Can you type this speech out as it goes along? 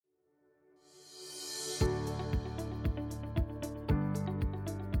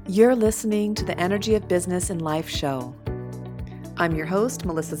You're listening to the Energy of Business and Life show. I'm your host,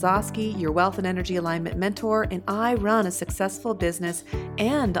 Melissa Zosky, your wealth and energy alignment mentor, and I run a successful business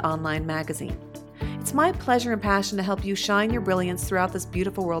and online magazine. It's my pleasure and passion to help you shine your brilliance throughout this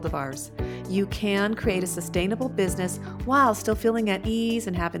beautiful world of ours. You can create a sustainable business while still feeling at ease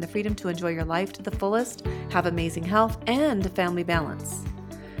and having the freedom to enjoy your life to the fullest, have amazing health, and family balance.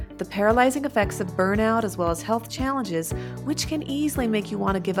 The paralyzing effects of burnout as well as health challenges, which can easily make you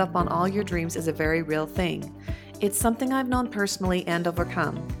want to give up on all your dreams, is a very real thing. It's something I've known personally and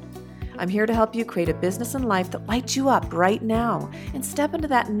overcome. I'm here to help you create a business and life that lights you up right now and step into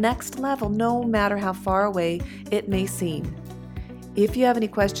that next level no matter how far away it may seem. If you have any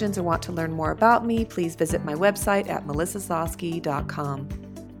questions or want to learn more about me, please visit my website at melissazosky.com.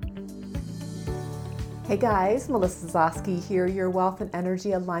 Hey guys, Melissa Zosky here, your wealth and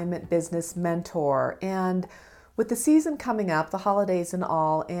energy alignment business mentor. And with the season coming up, the holidays and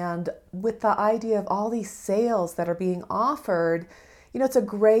all, and with the idea of all these sales that are being offered, it's a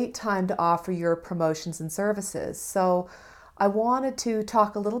great time to offer your promotions and services. So I wanted to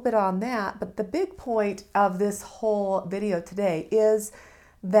talk a little bit on that, but the big point of this whole video today is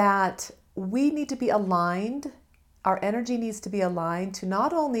that we need to be aligned. Our energy needs to be aligned to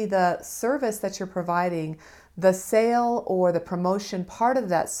not only the service that you're providing, the sale or the promotion part of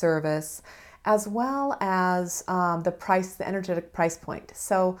that service, as well as the energetic price point.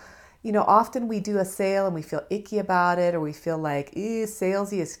 So, often we do a sale and we feel icky about it, or we feel like,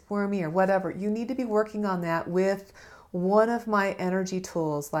 salesy is squirmy or whatever. You need to be working on that with one of my energy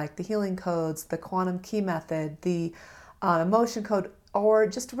tools, like the healing codes, the quantum key method, the emotion code, or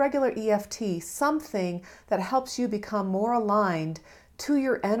just regular EFT, something that helps you become more aligned to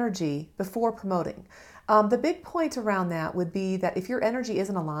your energy before promoting. The big point around that would be that if your energy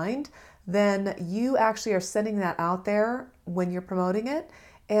isn't aligned, then you actually are sending that out there when you're promoting it,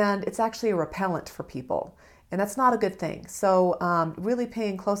 and it's actually a repellent for people, and that's not a good thing. So really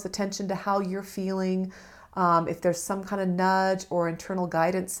paying close attention to how you're feeling. If there's some kind of nudge or internal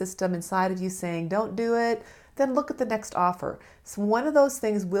guidance system inside of you saying, don't do it, then look at the next offer. So one of those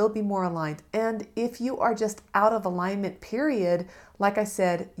things will be more aligned. And if you are just out of alignment, period, like I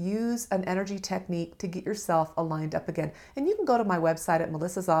said, use an energy technique to get yourself aligned up again. And you can go to my website at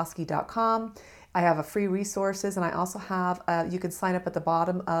melissazosky.com. I have a free resources, and I also have, you can sign up at the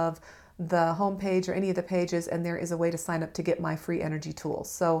bottom of the homepage or any of the pages, and there is a way to sign up to get my free energy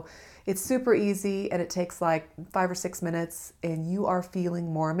tools. So it's super easy, and it takes like 5 or 6 minutes, and you are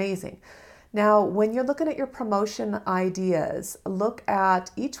feeling more amazing. Now, when you're looking at your promotion ideas, look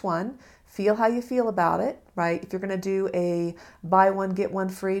at each one, feel how you feel about it, right? If you're going to do a buy one, get one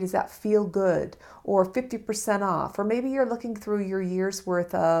free, does that feel good? Or 50% off? Or maybe you're looking through your year's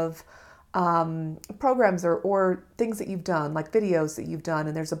worth of programs or things that you've done, like videos that you've done,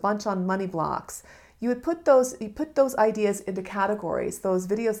 and there's a bunch on money blocks. You would put those ideas into categories, those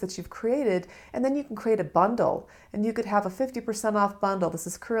videos that you've created, and then you can create a bundle, and you could have a 50% off bundle. This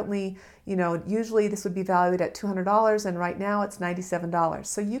is currently, usually this would be valued at $200, and right now it's $97.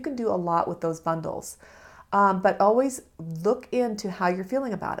 So you can do a lot with those bundles, but always look into how you're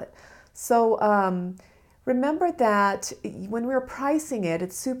feeling about it. So remember that when we're pricing it,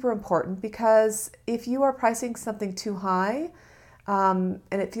 it's super important, because if you are pricing something too high, and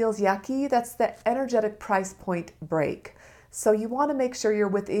it feels yucky, that's the energetic price point break. So you want to make sure you're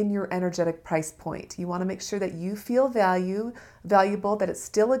within your energetic price point. You want to make sure that you feel valuable, that it's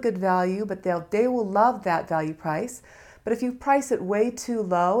still a good value, but they will love that value price. But if you price it way too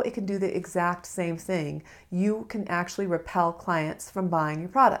low, it can do the exact same thing. You can actually repel clients from buying your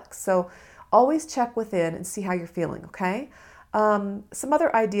products. So always check within and see how you're feeling, okay? Some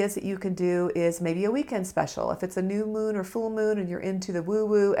other ideas that you can do is maybe a weekend special. If it's a new moon or full moon and you're into the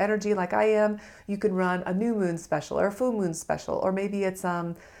woo-woo energy like I am, you can run a new moon special or a full moon special. Or maybe it's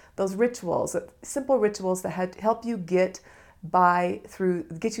those rituals, simple rituals that help you get you through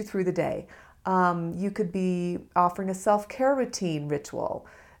the day. You could be offering a self-care routine ritual.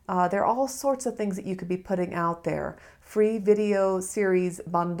 There are all sorts of things that you could be putting out there. Free video series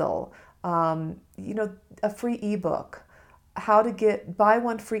bundle, a free ebook. How to buy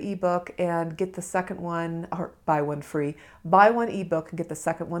one free ebook and get the second one, or buy one ebook and get the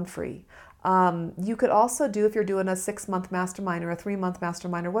second one free. You could also do, if you're doing a 6-month mastermind or a 3-month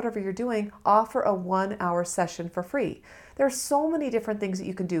mastermind or whatever you're doing, offer a 1-hour session for free. There are so many different things that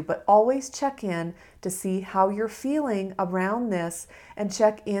you can do, but always check in to see how you're feeling around this and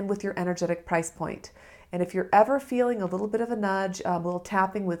check in with your energetic price point. And if you're ever feeling a little bit of a nudge, a little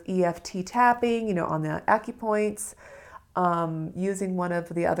tapping with EFT tapping, on the acupoints, using one of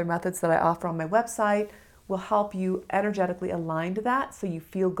the other methods that I offer on my website, will help you energetically align to that so you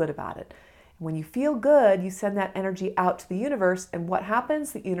feel good about it. And when you feel good, you send that energy out to the universe, and what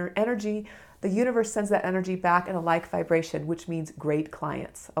happens? The universe sends that energy back in a like vibration, which means great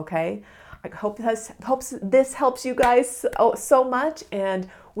clients, okay? I hope this helps you guys so much, and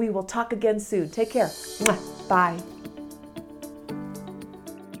we will talk again soon. Take care. Bye.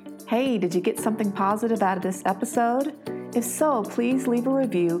 Hey, did you get something positive out of this episode? If so, please leave a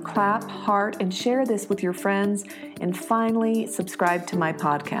review, clap, heart, and share this with your friends. And finally, subscribe to my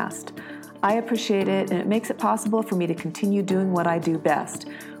podcast. I appreciate it, and it makes it possible for me to continue doing what I do best,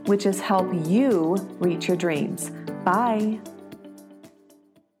 which is help you reach your dreams. Bye.